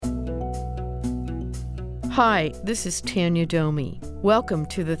Hi, this is Tanya Domi. Welcome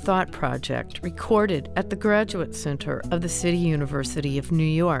to The Thought Project, recorded at the Graduate Center of the City University of New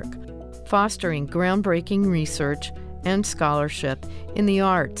York, fostering groundbreaking research and scholarship in the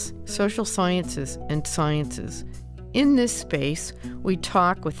arts, social sciences, and sciences. In this space, we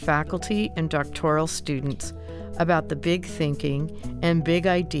talk with faculty and doctoral students about the big thinking and big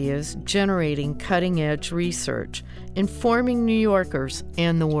ideas generating cutting-edge research, informing New Yorkers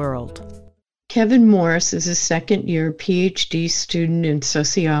and the world. Kevin Morris is a second-year Ph.D. student in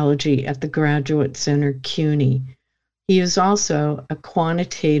sociology at the Graduate Center, CUNY. He is also a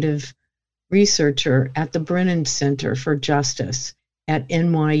quantitative researcher at the Brennan Center for Justice at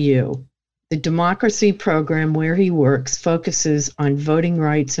NYU. The democracy program where he works focuses on voting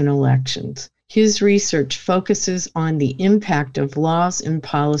rights and elections. His research focuses on the impact of laws and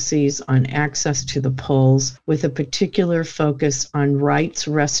policies on access to the polls, with a particular focus on rights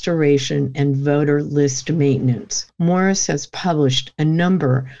restoration and voter list maintenance. Morris has published a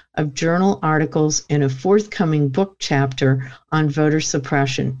number of journal articles and a forthcoming book chapter on voter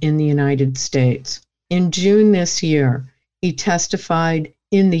suppression in the United States. In June this year, he testified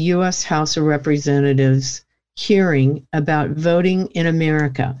in the U.S. House of Representatives hearing about voting in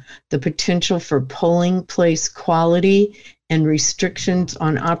America, the potential for polling place quality and restrictions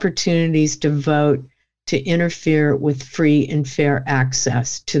on opportunities to vote to interfere with free and fair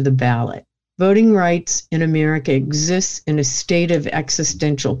access to the ballot. Voting rights in America exists in a state of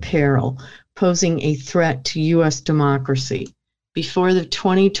existential peril, posing a threat to U.S. democracy. Before the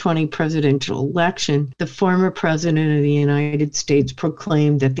 2020 presidential election, the former president of the United States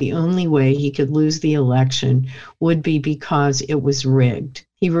proclaimed that the only way he could lose the election would be because it was rigged.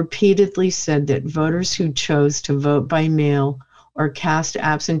 He repeatedly said that voters who chose to vote by mail or cast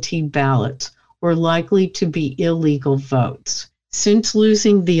absentee ballots were likely to be illegal votes. Since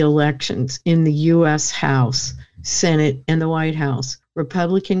losing the elections in the U.S. House, Senate, and the White House,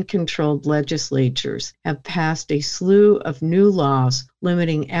 Republican-controlled legislatures have passed a slew of new laws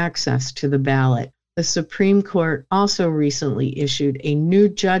limiting access to the ballot. The Supreme Court also recently issued a new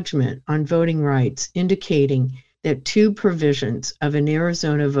judgment on voting rights, indicating that two provisions of an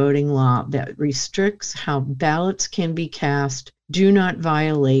Arizona voting law that restricts how ballots can be cast do not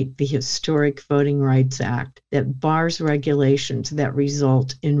violate the historic Voting Rights Act that bars regulations that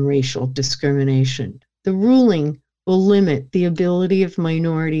result in racial discrimination. The ruling will limit the ability of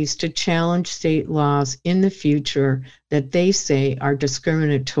minorities to challenge state laws in the future that they say are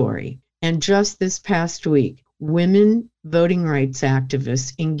discriminatory. And just this past week, women voting rights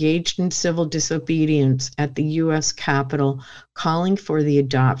activists engaged in civil disobedience at the U.S. Capitol, calling for the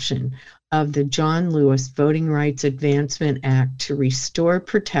adoption of the John Lewis Voting Rights Advancement Act to restore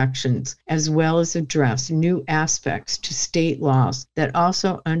protections as well as address new aspects to state laws that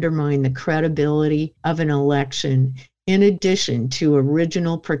also undermine the credibility of an election, in addition to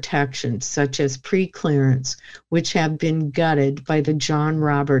original protections such as pre-clearance, which have been gutted by the John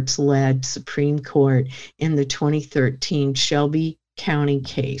Roberts-led Supreme Court in the 2013 Shelby County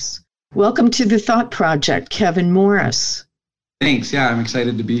case. Welcome to the Thought Project, Kevin Morris. Thanks. Yeah, I'm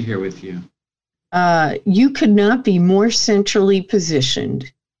excited to be here with you. You could not be more centrally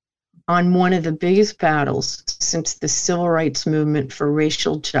positioned on one of the biggest battles since the civil rights movement for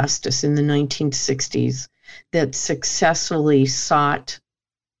racial justice in the 1960s that successfully sought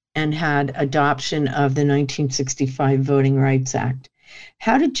and had adoption of the 1965 Voting Rights Act.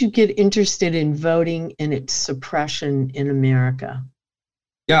 How did you get interested in voting and its suppression in America?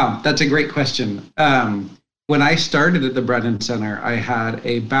 Yeah, that's a great question. When I started at the Brennan Center, I had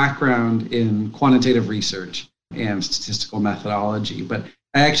a background in quantitative research and statistical methodology, but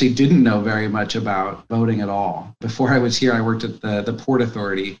I actually didn't know very much about voting at all. Before I was here, I worked at the Port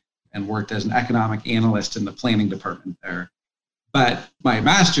Authority and worked as an economic analyst in the planning department there. But my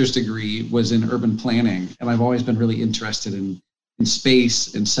master's degree was in urban planning, and I've always been really interested in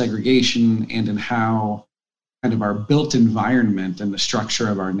space and segregation and in how kind of our built environment and the structure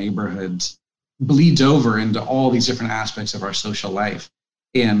of our neighborhoods bleeds over into all these different aspects of our social life.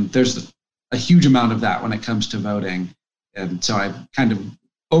 And there's a huge amount of that when it comes to voting. And so I've kind of,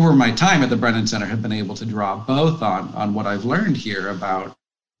 over my time at the Brennan Center, have been able to draw both on what I've learned here about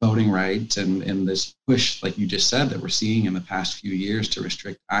voting rights and this push, like you just said, that we're seeing in the past few years to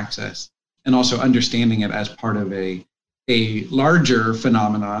restrict access, and also understanding it as part of a larger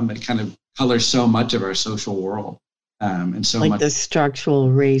phenomenon that kind of colors so much of our social world. And so like much, the structural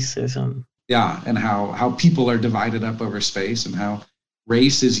racism. Yeah, and how people are divided up over space, and how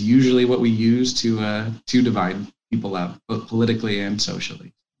race is usually what we use to divide people up, both politically and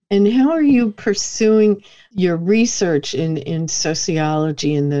socially. And how are you pursuing your research in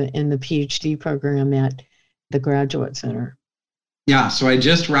sociology in the Ph.D. program at the Graduate Center? Yeah, so I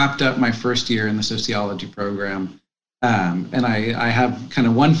just wrapped up my first year in the sociology program. And I have kind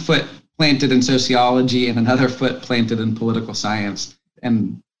of one foot planted in sociology and another foot planted in political science.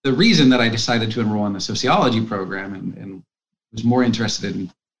 And the reason that I decided to enroll in the sociology program and was more interested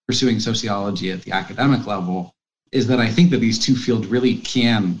in pursuing sociology at the academic level is that I think that these two fields really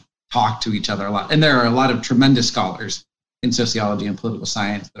can talk to each other a lot. And there are a lot of tremendous scholars in sociology and political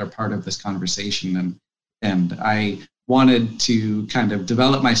science that are part of this conversation. And I wanted to kind of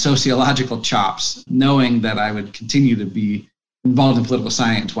develop my sociological chops, knowing that I would continue to be involved in political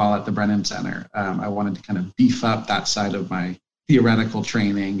science while at the Brennan Center. I wanted to kind of beef up that side of my theoretical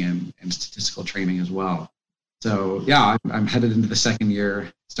training and statistical training as well. So yeah, I'm headed into the second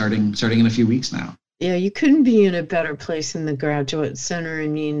year, starting in a few weeks now. Yeah, you couldn't be in a better place in the Graduate Center. I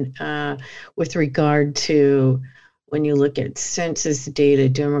mean, with regard to when you look at census data,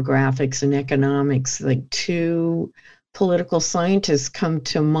 demographics, and economics, like two political scientists come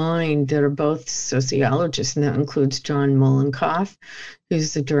to mind that are both sociologists, and that includes John Mollenkopf,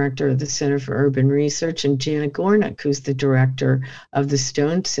 who's the director of the Center for Urban Research, and Janet Gornick, who's the director of the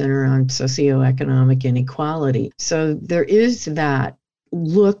Stone Center on Socioeconomic Inequality. So there is that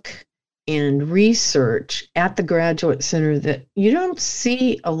look and research at the Graduate Center that you don't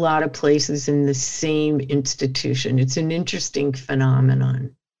see a lot of places in the same institution. It's an interesting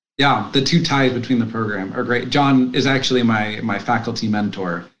phenomenon. Yeah, the two ties between the program are great. John is actually my faculty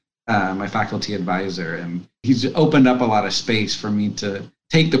mentor, my faculty advisor, and he's opened up a lot of space for me to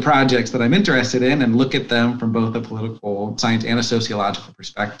take the projects that I'm interested in and look at them from both a political science and a sociological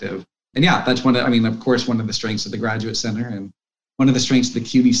perspective. And yeah, that's of course, one of the strengths of the Graduate Center and one of the strengths of the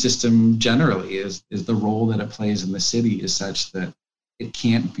CUNY system generally is the role that it plays in the city is such that it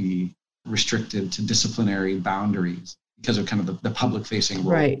can't be restricted to disciplinary boundaries because of kind of the public-facing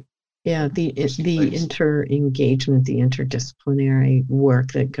role. Right. Yeah, the inter-engagement, the interdisciplinary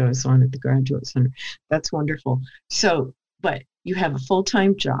work that goes on at the Graduate Center. That's wonderful. So, but you have a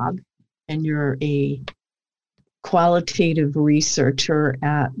full-time job and you're a qualitative researcher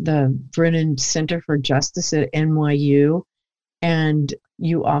at the Brennan Center for Justice at NYU. And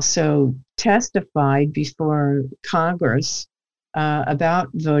you also testified before Congress about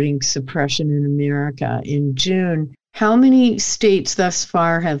voting suppression in America in June. How many states thus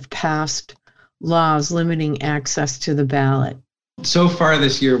far have passed laws limiting access to the ballot? So far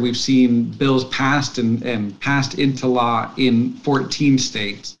this year, we've seen bills passed and passed into law in 14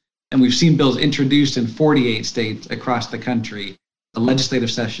 states, and we've seen bills introduced in 48 states across the country. The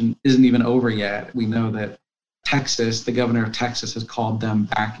legislative session isn't even over yet. We know that Texas, the governor of Texas, has called them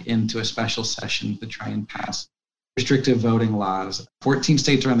back into a special session to try and pass restrictive voting laws. 14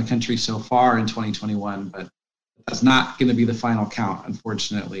 states around the country so far in 2021, but that's not going to be the final count,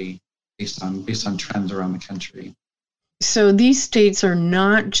 unfortunately, based on trends around the country. So these states are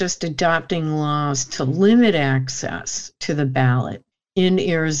not just adopting laws to limit access to the ballot. In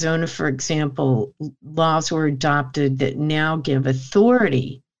Arizona, for example, laws were adopted that now give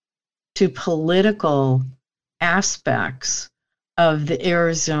authority to political aspects of the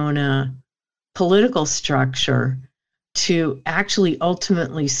Arizona political structure to actually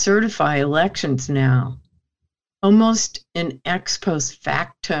ultimately certify elections now. Almost an ex post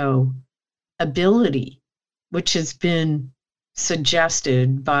facto ability, which has been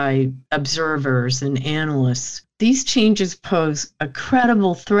suggested by observers and analysts. These changes pose a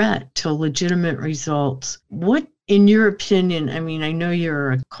credible threat to legitimate results. What, in your opinion, I mean, I know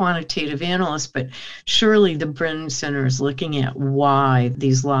you're a quantitative analyst, but surely the Brennan Center is looking at why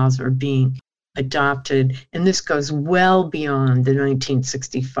these laws are being adopted, and this goes well beyond the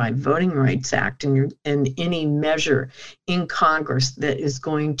 1965 Voting Rights Act and any measure in Congress that is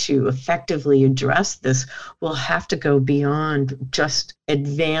going to effectively address this will have to go beyond just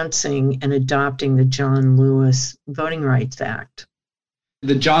advancing and adopting the John Lewis Voting Rights Act.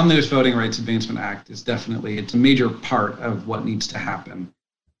 The John Lewis Voting Rights Advancement Act is it's a major part of what needs to happen.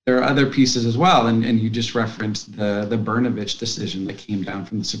 There are other pieces as well, and you just referenced the Brnovich decision that came down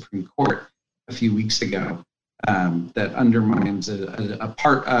from the Supreme Court a few weeks ago that undermines a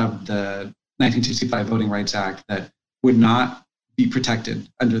part of the 1965 Voting Rights Act that would not be protected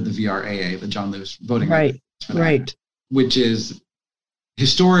under the VRAA, the John Lewis Voting Rights Act, which is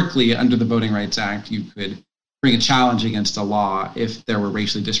historically under the Voting Rights Act, you could bring a challenge against a law if there were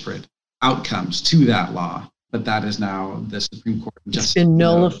racially disparate outcomes to that law. But that is now the Supreme Court. It's been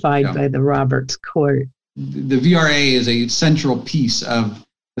nullified by the Roberts Court. The VRAA is a central piece of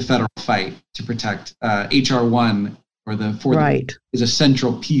the federal fight to protect HR 1 or the 4th is a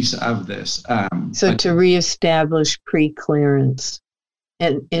central piece of this. So to reestablish pre-clearance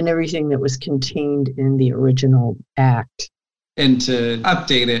and everything that was contained in the original act. And to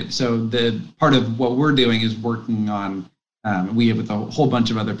update it, so the part of what we're doing is working on, we with a whole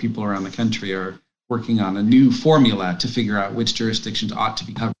bunch of other people around the country are working on a new formula to figure out which jurisdictions ought to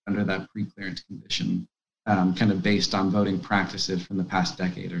be covered under that pre-clearance condition, kind of based on voting practices from the past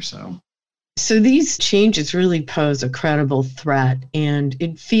decade or so. So these changes really pose a credible threat, and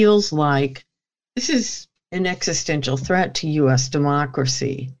it feels like this is an existential threat to U.S.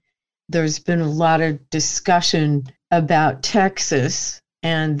 democracy. There's been a lot of discussion about Texas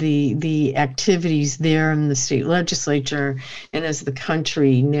and the activities there in the state legislature, and as the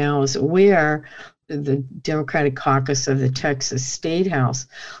country now is aware, the Democratic caucus of the Texas State House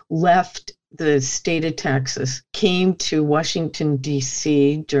left the state of Texas, came to Washington,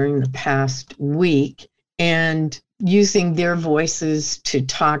 D.C. during the past week, and using their voices to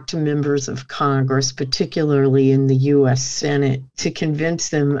talk to members of Congress, particularly in the U.S. Senate, to convince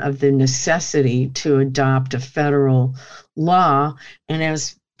them of the necessity to adopt a federal law. And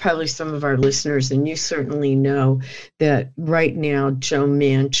as probably some of our listeners, and you certainly know, that right now Joe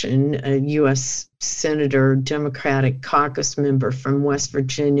Manchin, a U.S. Senator, Democratic caucus member from West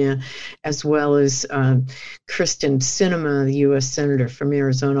Virginia, as well as Kristen Sinema, the U.S. Senator from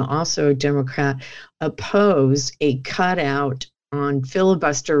Arizona, also a Democrat, oppose a cutout on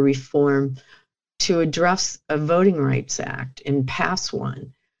filibuster reform to address a Voting Rights Act and pass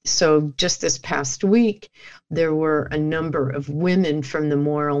one. So just this past week, there were a number of women from the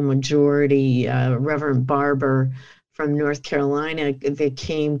moral majority, Reverend Barber from North Carolina, they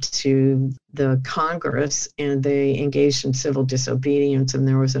came to the Congress and they engaged in civil disobedience, and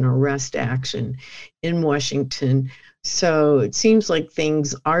there was an arrest action in Washington. So it seems like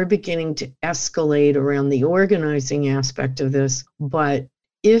things are beginning to escalate around the organizing aspect of this, but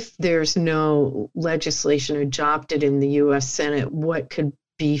if there's no legislation adopted in the U.S. Senate, what could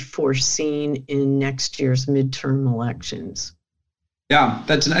be foreseen in next year's midterm elections? Yeah,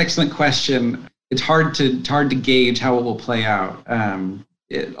 that's an excellent question. It's hard to gauge how it will play out.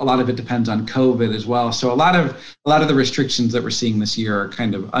 A lot of it depends on COVID as well. So a lot of the restrictions that we're seeing this year are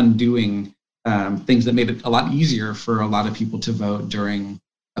kind of undoing things that made it a lot easier for a lot of people to vote during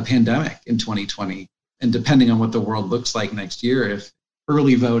a pandemic in 2020. And depending on what the world looks like next year, if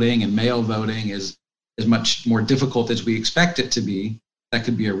early voting and mail voting is much more difficult as we expect it to be, that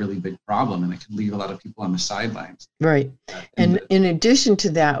could be a really big problem, and it could leave a lot of people on the sidelines. Right. And in addition to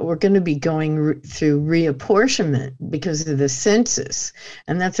that, we're going to be going through reapportionment because of the census.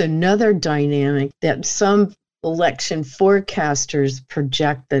 And that's another dynamic that some election forecasters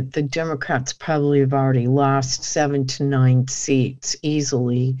project that the Democrats probably have already lost 7 to 9 seats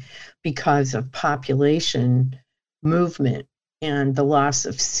easily because of population movement and the loss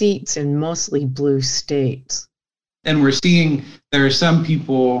of seats in mostly blue states. And we're seeing there are some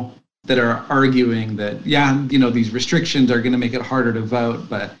people that are arguing that, these restrictions are going to make it harder to vote,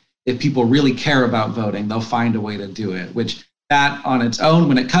 but if people really care about voting, they'll find a way to do it, which that on its own,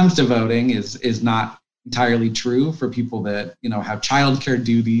 when it comes to voting, is not entirely true for people that, have childcare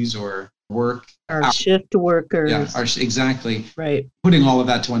duties or work. Our shift workers. Yeah, exactly. Right. Putting all of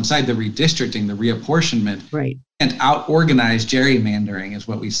that to one side, the redistricting, the reapportionment, right, and out-organized gerrymandering is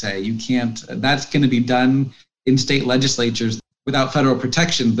what we say. You can't, that's going to be done in state legislatures without federal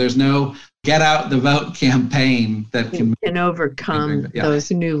protection. There's no get out the vote campaign that can overcome those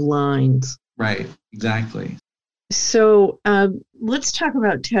new lines. Right, exactly. So let's talk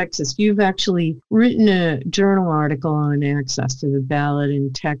about Texas. You've actually written a journal article on access to the ballot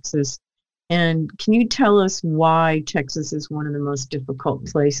in Texas. And can you tell us why Texas is one of the most difficult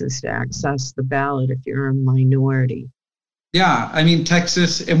places to access the ballot if you're a minority? Yeah, I mean,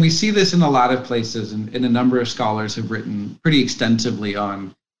 Texas, and we see this in a lot of places, and a number of scholars have written pretty extensively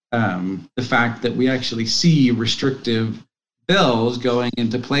on the fact that we actually see restrictive bills going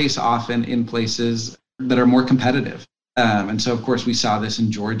into place often in places that are more competitive. And so, of course, we saw this in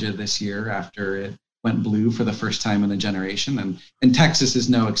Georgia this year after it went blue for the first time in a generation. And Texas is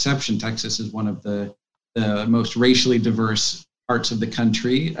no exception. Texas is one of the most racially diverse parts of the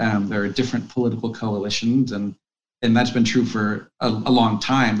country. There are different political coalitions, and that's been true for a long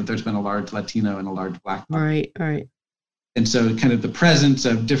time, that there's been a large Latino and a large Black population. Right. And so kind of the presence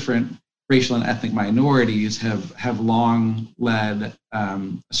of different racial and ethnic minorities have long led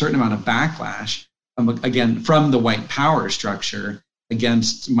a certain amount of backlash, again, from the white power structure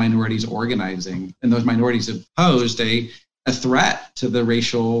against minorities organizing. And those minorities have posed a threat to the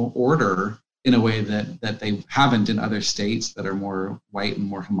racial order in a way that they haven't in other states that are more white and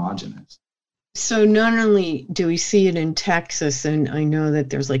more homogenous. So not only do we see it in Texas, and I know that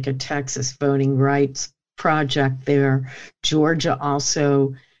there's like a Texas voting rights project there. Georgia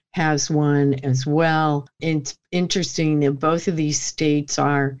also has one as well. It's interesting that both of these states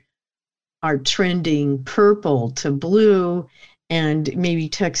are trending purple to blue, and maybe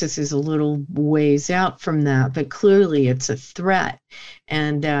Texas is a little ways out from that, but clearly it's a threat.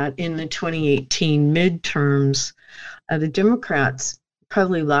 And that in the 2018 midterms, the Democrats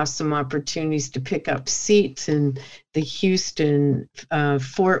probably lost some opportunities to pick up seats in the Houston,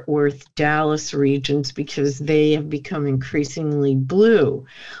 Fort Worth, Dallas regions because they have become increasingly blue.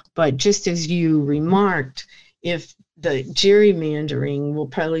 But just as you remarked, if the gerrymandering will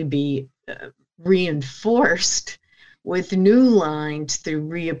probably be reinforced with new lines through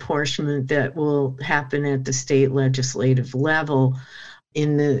reapportionment that will happen at the state legislative level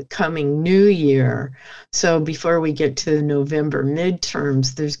in the coming new year. So before we get to the November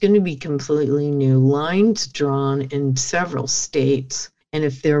midterms, there's going to be completely new lines drawn in several states. And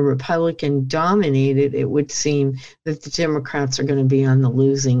if they're Republican dominated, it would seem that the Democrats are going to be on the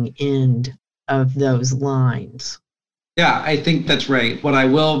losing end of those lines. Yeah, I think that's right. What I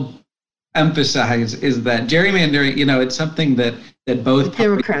will emphasize is that gerrymandering, it's something that both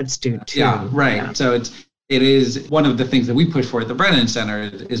Democrats do too. Yeah, right. Yeah. So it is one of the things that we push for at the Brennan Center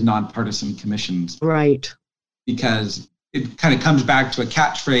is nonpartisan commissions. Right. Because it kind of comes back to a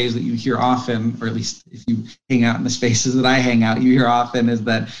catchphrase that you hear often, or at least if you hang out in the spaces that I hang out, you hear often is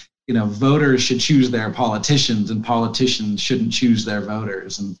that, voters should choose their politicians and politicians shouldn't choose their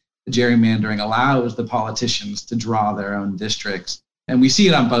voters. And the gerrymandering allows the politicians to draw their own districts. And we see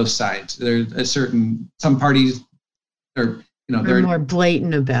it on both sides. There's some parties are, they're more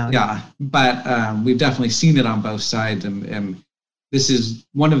blatant about it. Yeah, but we've definitely seen it on both sides. And this is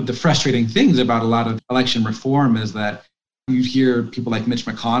one of the frustrating things about a lot of election reform is that you hear people like Mitch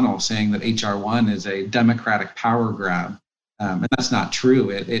McConnell saying that H.R. 1 is a Democratic power grab. And that's not true.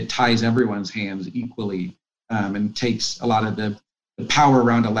 It ties everyone's hands equally and takes a lot of the power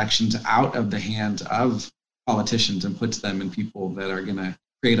around elections out of the hands of politicians and puts them in people that are going to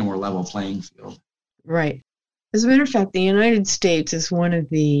create a more level playing field. Right. As a matter of fact, the United States is one of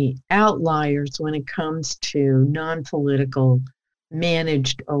the outliers when it comes to non-political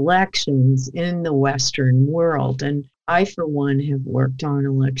managed elections in the Western world. And I, for one, have worked on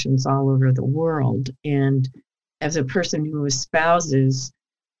elections all over the world. And as a person who espouses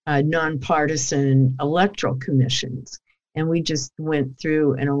nonpartisan electoral commissions, and we just went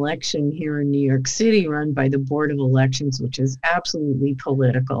through an election here in New York City run by the Board of Elections, which is absolutely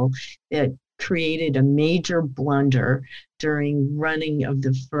political. It created a major blunder during running of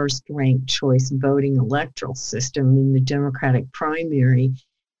the first ranked choice voting electoral system in the Democratic primary.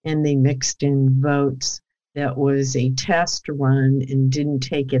 And they mixed in votes that was a test run and didn't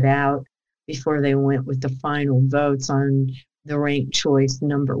take it out before they went with the final votes on the ranked choice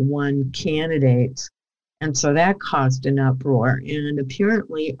number one candidates. And so that caused an uproar. And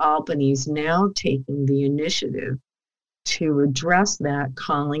apparently Albany's now taking the initiative to address that,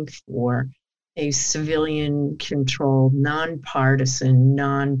 calling for a civilian-controlled, nonpartisan,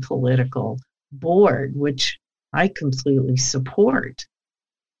 non-political board, which I completely support.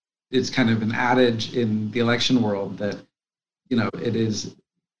 It's kind of an adage in the election world that, it is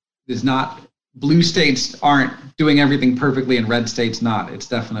not, blue states aren't doing everything perfectly and red states not. It's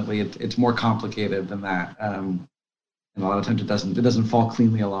definitely, it's more complicated than that. And a lot of times it doesn't fall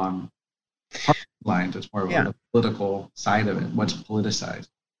cleanly along lines. It's more of the political side of it, what's politicized.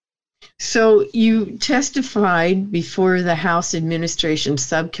 So you testified before the House Administration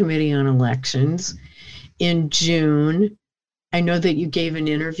Subcommittee on Elections in June. I know that you gave an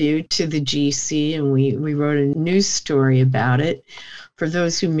interview to the GC, and we wrote a news story about it. For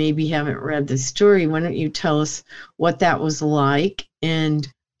those who maybe haven't read the story, why don't you tell us what that was like and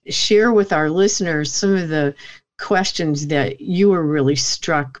share with our listeners some of the questions that you were really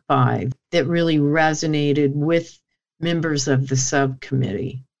struck by that really resonated with members of the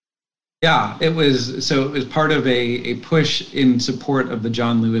subcommittee? Yeah, it was part of a push in support of the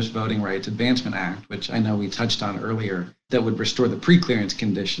John Lewis Voting Rights Advancement Act, which I know we touched on earlier, that would restore the preclearance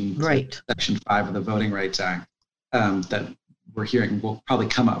conditions. Right. Section 5 of the Voting Rights Act that we're hearing will probably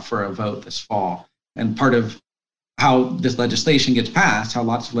come up for a vote this fall. And part of how this legislation gets passed, how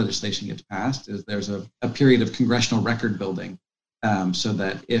lots of legislation gets passed, is there's a period of congressional record building so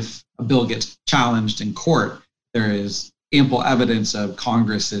that if a bill gets challenged in court, there is ample evidence of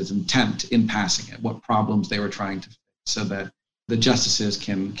Congress's intent in passing it, what problems they were trying to fix, so that the justices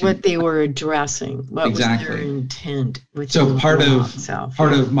can what they were addressing, what exactly. was their intent. So part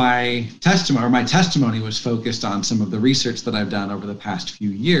of my testimony was focused on some of the research that I've done over the past few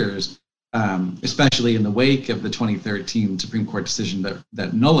years especially in the wake of the 2013 Supreme Court decision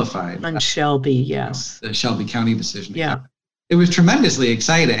that nullified on Shelby, yes, the Shelby County decision. Yeah. It was tremendously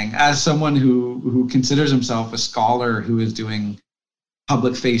exciting as someone who considers himself a scholar who is doing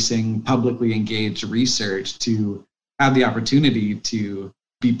public-facing, publicly engaged research, to have the opportunity to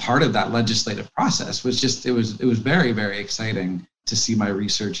be part of that legislative process was just, it was very, very exciting to see my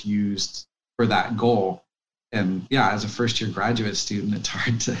research used for that goal. And yeah, as a first-year graduate student, it's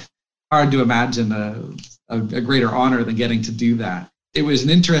hard to imagine a greater honor than getting to do that. It was an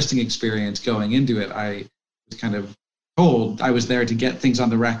interesting experience going into it. I was kind of told I was there to get things on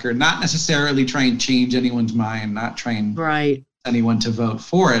the record, not necessarily try and change anyone's mind, not try and right. anyone to vote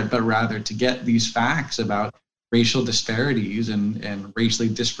for it, but rather to get these facts about racial disparities and racially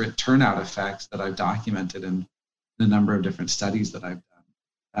disparate turnout effects that I've documented in a number of different studies that I've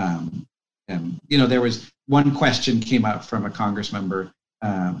done. And, there was one question came up from a Congress member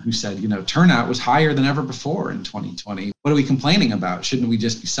who said, turnout was higher than ever before in 2020. What are we complaining about? Shouldn't we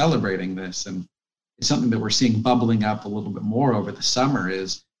just be celebrating this? And it's something that we're seeing bubbling up a little bit more over the summer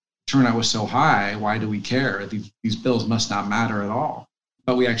is turnout was so high. Why do we care? These bills must not matter at all.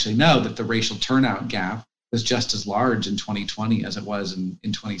 But we actually know that the racial turnout gap was just as large in 2020 as it was in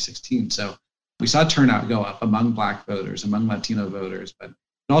 2016. So we saw turnout go up among Black voters, among Latino voters, but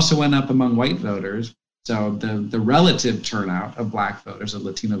it also went up among white voters. So the relative turnout of Black voters, of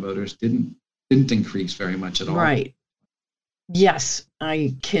Latino voters, didn't increase very much at all. Right. Yes,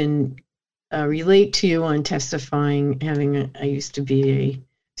 I can relate to you on testifying. I used to be a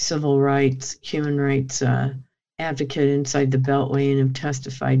civil rights, human rights advocate inside the Beltway and have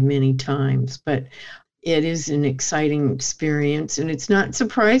testified many times. But it is an exciting experience, and it's not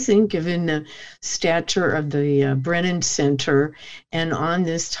surprising given the stature of the Brennan Center, and on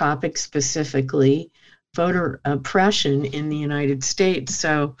this topic specifically, voter oppression in the United States.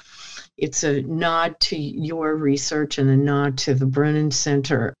 So it's a nod to your research and a nod to the Brennan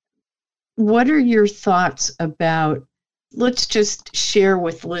Center. What are your thoughts about, let's just share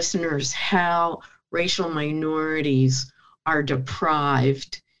with listeners how racial minorities are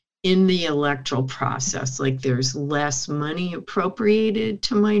deprived in the electoral process? Like there's less money appropriated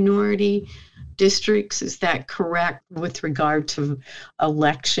to minority districts. Is that correct with regard to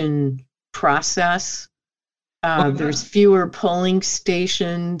election process? There's fewer polling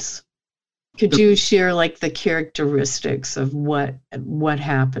stations. Could you share like the characteristics of what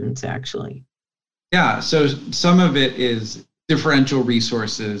happens actually? Yeah, so some of it is differential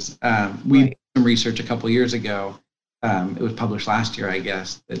resources. We did some research a couple of years ago. It was published last year, I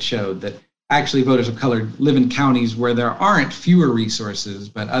guess, that showed that actually voters of color live in counties where there aren't fewer resources,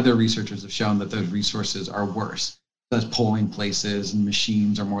 but other researchers have shown that those resources are worse. Those polling places and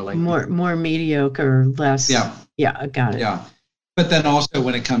machines are more like more mediocre, less. Yeah, I got it. Yeah, but then also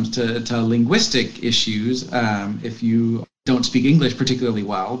when it comes to linguistic issues, if you don't speak English particularly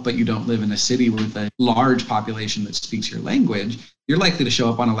well, but you don't live in a city with a large population that speaks your language, you're likely to show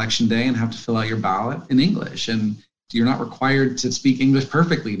up on election day and have to fill out your ballot in English. And you're not required to speak English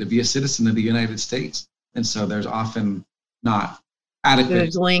perfectly to be a citizen of the United States. And so there's often not adequate.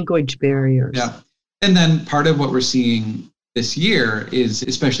 There's language barriers. Yeah. And then part of what we're seeing this year is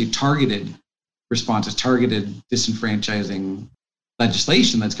especially targeted responses, targeted disenfranchising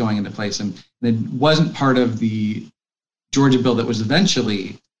legislation that's going into place. And it wasn't part of the Georgia bill that was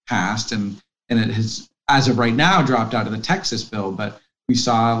eventually passed, and it has, as of right now, dropped out of the Texas bill. But we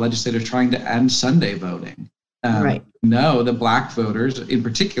saw legislators trying to end Sunday voting. No, the Black voters in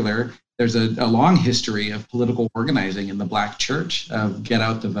particular, there's a long history of political organizing in the Black church of Get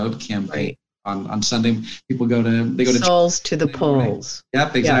Out the Vote campaign. Right. On Sunday, people go to souls to the polls.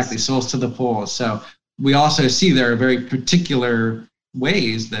 Yep, exactly. Yes. Souls to the polls. So we also see there are very particular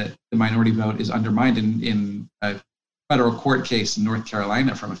ways that the minority vote is undermined. In a federal court case in North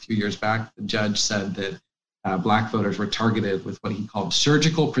Carolina from a few years back, the judge said that Black voters were targeted with what he called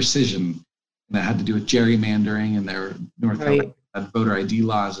surgical precision, and that had to do with gerrymandering and their North Carolina voter ID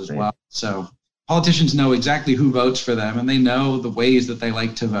laws as well. So politicians know exactly who votes for them, and they know the ways that they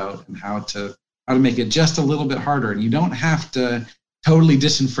like to vote and how to make it just a little bit harder. And you don't have to totally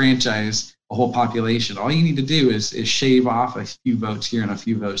disenfranchise a whole population. All you need to do is shave off a few votes here and a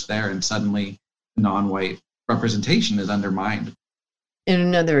few votes there, and suddenly non-white representation is undermined. And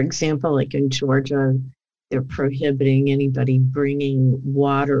another example, like in Georgia, they're prohibiting anybody bringing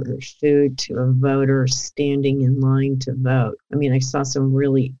water or food to a voter standing in line to vote. I mean, I saw some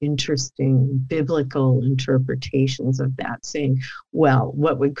really interesting biblical interpretations of that, saying, well,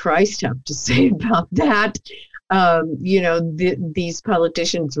 what would Christ have to say about that? These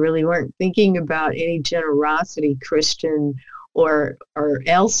politicians really weren't thinking about any generosity, Christian or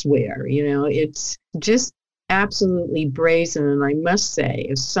elsewhere. It's just absolutely brazen. And I must say,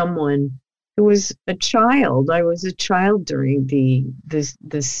 as someone who was a child, I was a child during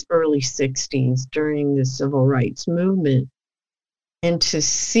this early 60s, during the civil rights movement. And to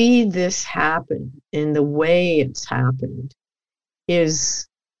see this happen in the way it's happened is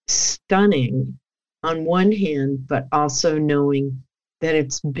stunning on one hand, but also knowing that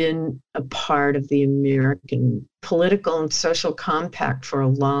it's been a part of the American political and social compact for a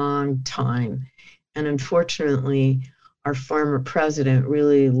long time. And unfortunately, our former president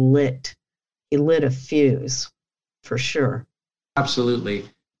really lit a fuse, for sure. Absolutely.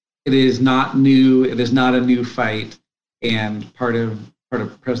 It is not new. It is not a new fight. And part of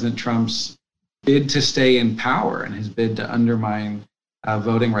President Trump's bid to stay in power and his bid to undermine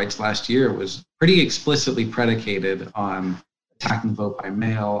voting rights last year was pretty explicitly predicated on attacking vote by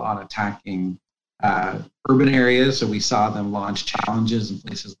mail, on attacking urban areas. So we saw them launch challenges in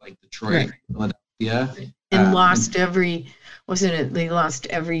places like Detroit, right, Philadelphia. And lost they lost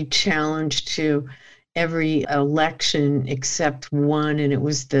every challenge to every election except one, and it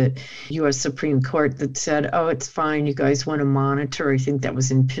was the U.S. Supreme Court that said, oh, it's fine, you guys want to monitor. I think that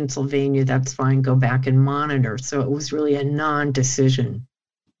was in Pennsylvania. That's fine, go back and monitor. So it was really a non-decision.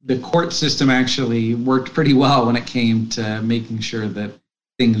 The court system actually worked pretty well when it came to making sure that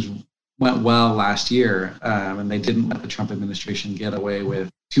things went well last year, and they didn't let the Trump administration get away with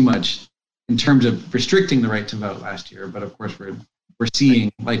too much in terms of restricting the right to vote last year. But of course, we're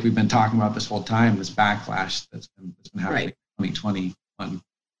seeing, like we've been talking about this whole time, this backlash that's been happening in 2021.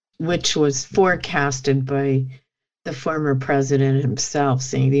 Which was forecasted by the former president himself,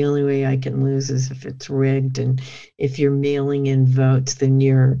 saying the only way I can lose is if it's rigged, and if you're mailing in votes, then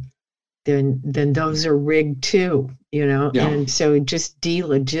those are rigged too, Yeah. And so it just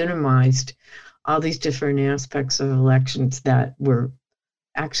delegitimized all these different aspects of elections that were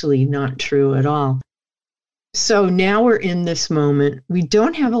actually not true at all. So now we're in this moment. We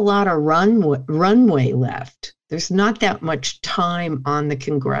don't have a lot of runway left. There's not that much time on the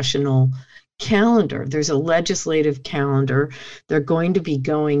congressional calendar. There's a legislative calendar. They're going to be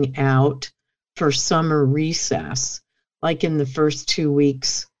going out for summer recess, like in the first 2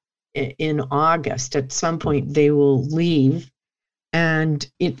 weeks in August. At some point, they will leave. And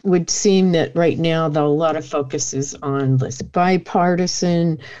it would seem that right now, though, a lot of focus is on this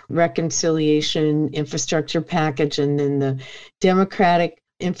bipartisan reconciliation infrastructure package, and then the Democratic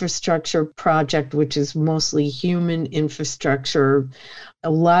infrastructure project, which is mostly human infrastructure. A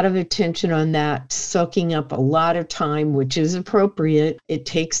lot of attention on that, soaking up a lot of time, which is appropriate. It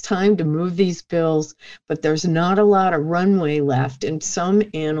takes time to move these bills, but there's not a lot of runway left. And some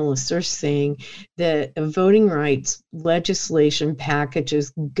analysts are saying that a voting rights legislation package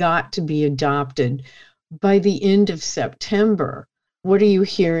has got to be adopted by the end of September. What are you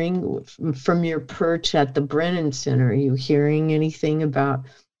hearing from your perch at the Brennan Center? Are you hearing anything about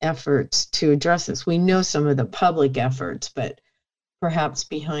efforts to address this? We know some of the public efforts, but perhaps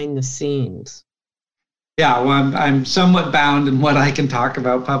behind the scenes. Yeah, well, I'm somewhat bound in what I can talk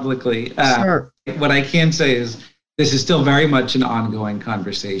about publicly. Sure. What I can say is this is still very much an ongoing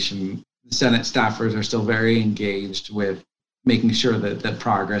conversation. The Senate staffers are still very engaged with making sure that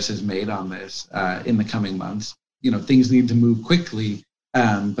progress is made on this in the coming months. Things need to move quickly,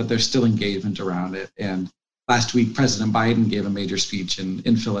 but there's still engagement around it. And last week, President Biden gave a major speech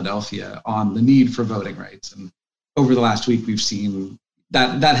in Philadelphia on the need for voting rights. And over the last week, we've seen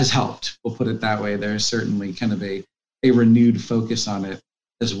that has helped. We'll put it that way. There's certainly kind of a renewed focus on it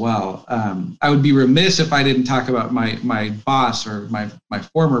as well. I would be remiss if I didn't talk about my boss, or my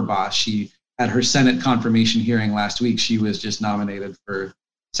former boss. She had her Senate confirmation hearing last week. She was just nominated for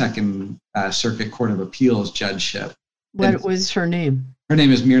Second Circuit Court of Appeals judgeship. What was her name? Her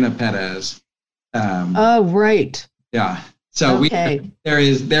name is Myrna Perez. Oh, right. Yeah. So okay. There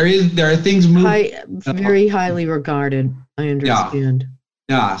are things moving. Very highly regarded. I understand.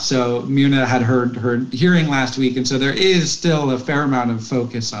 Yeah. So Myrna had her hearing last week, and so there is still a fair amount of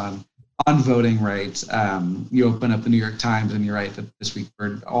focus on voting rights. You open up the New York Times, and you're right that this week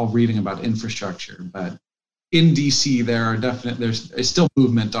we're all reading about infrastructure, but in DC, there's still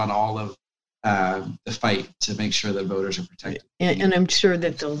movement on all of the fight to make sure that voters are protected. And I'm sure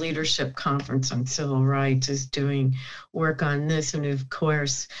that the Leadership Conference on Civil Rights is doing work on this. And of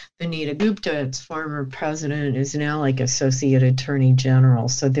course, Vanita Gupta, its former president, is now like Associate Attorney General.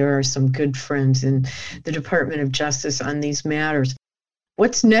 So there are some good friends in the Department of Justice on these matters.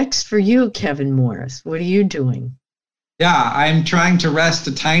 What's next for you, Kevin Morris? What are you doing? Yeah, I'm trying to rest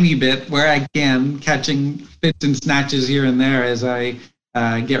a tiny bit where I can, catching fits and snatches here and there as I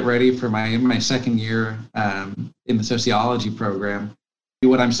get ready for my second year in the sociology program.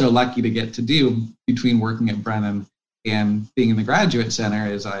 What I'm so lucky to get to do between working at Brennan and being in the Graduate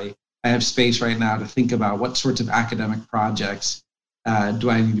Center is I have space right now to think about what sorts of academic projects do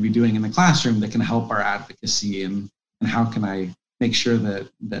I need to be doing in the classroom that can help our advocacy, and how can I make sure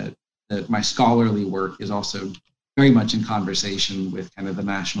that my scholarly work is also very much in conversation with kind of the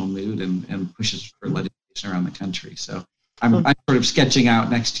national mood and pushes for legislation around the country. So I'm sort of sketching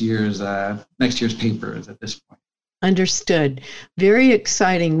out next year's papers at this point. Understood. Very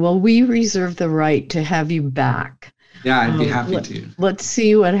exciting. Well, we reserve the right to have you back. Yeah, I'd be happy to. Let's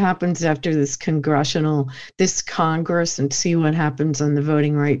see what happens after this Congress, and see what happens on the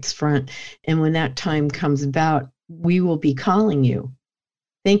voting rights front. And when that time comes about, we will be calling you.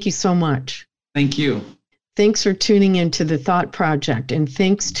 Thank you so much. Thank you. Thanks for tuning into the Thought Project, and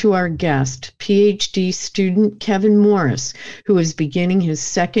thanks to our guest, Ph.D. student Kevin Morris, who is beginning his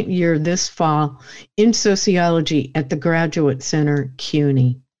second year this fall in sociology at the Graduate Center,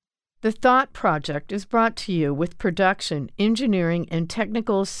 CUNY. The Thought Project is brought to you with production, engineering, and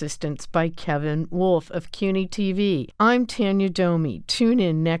technical assistance by Kevin Wolf of CUNY TV. I'm Tanya Domi. Tune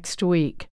in next week.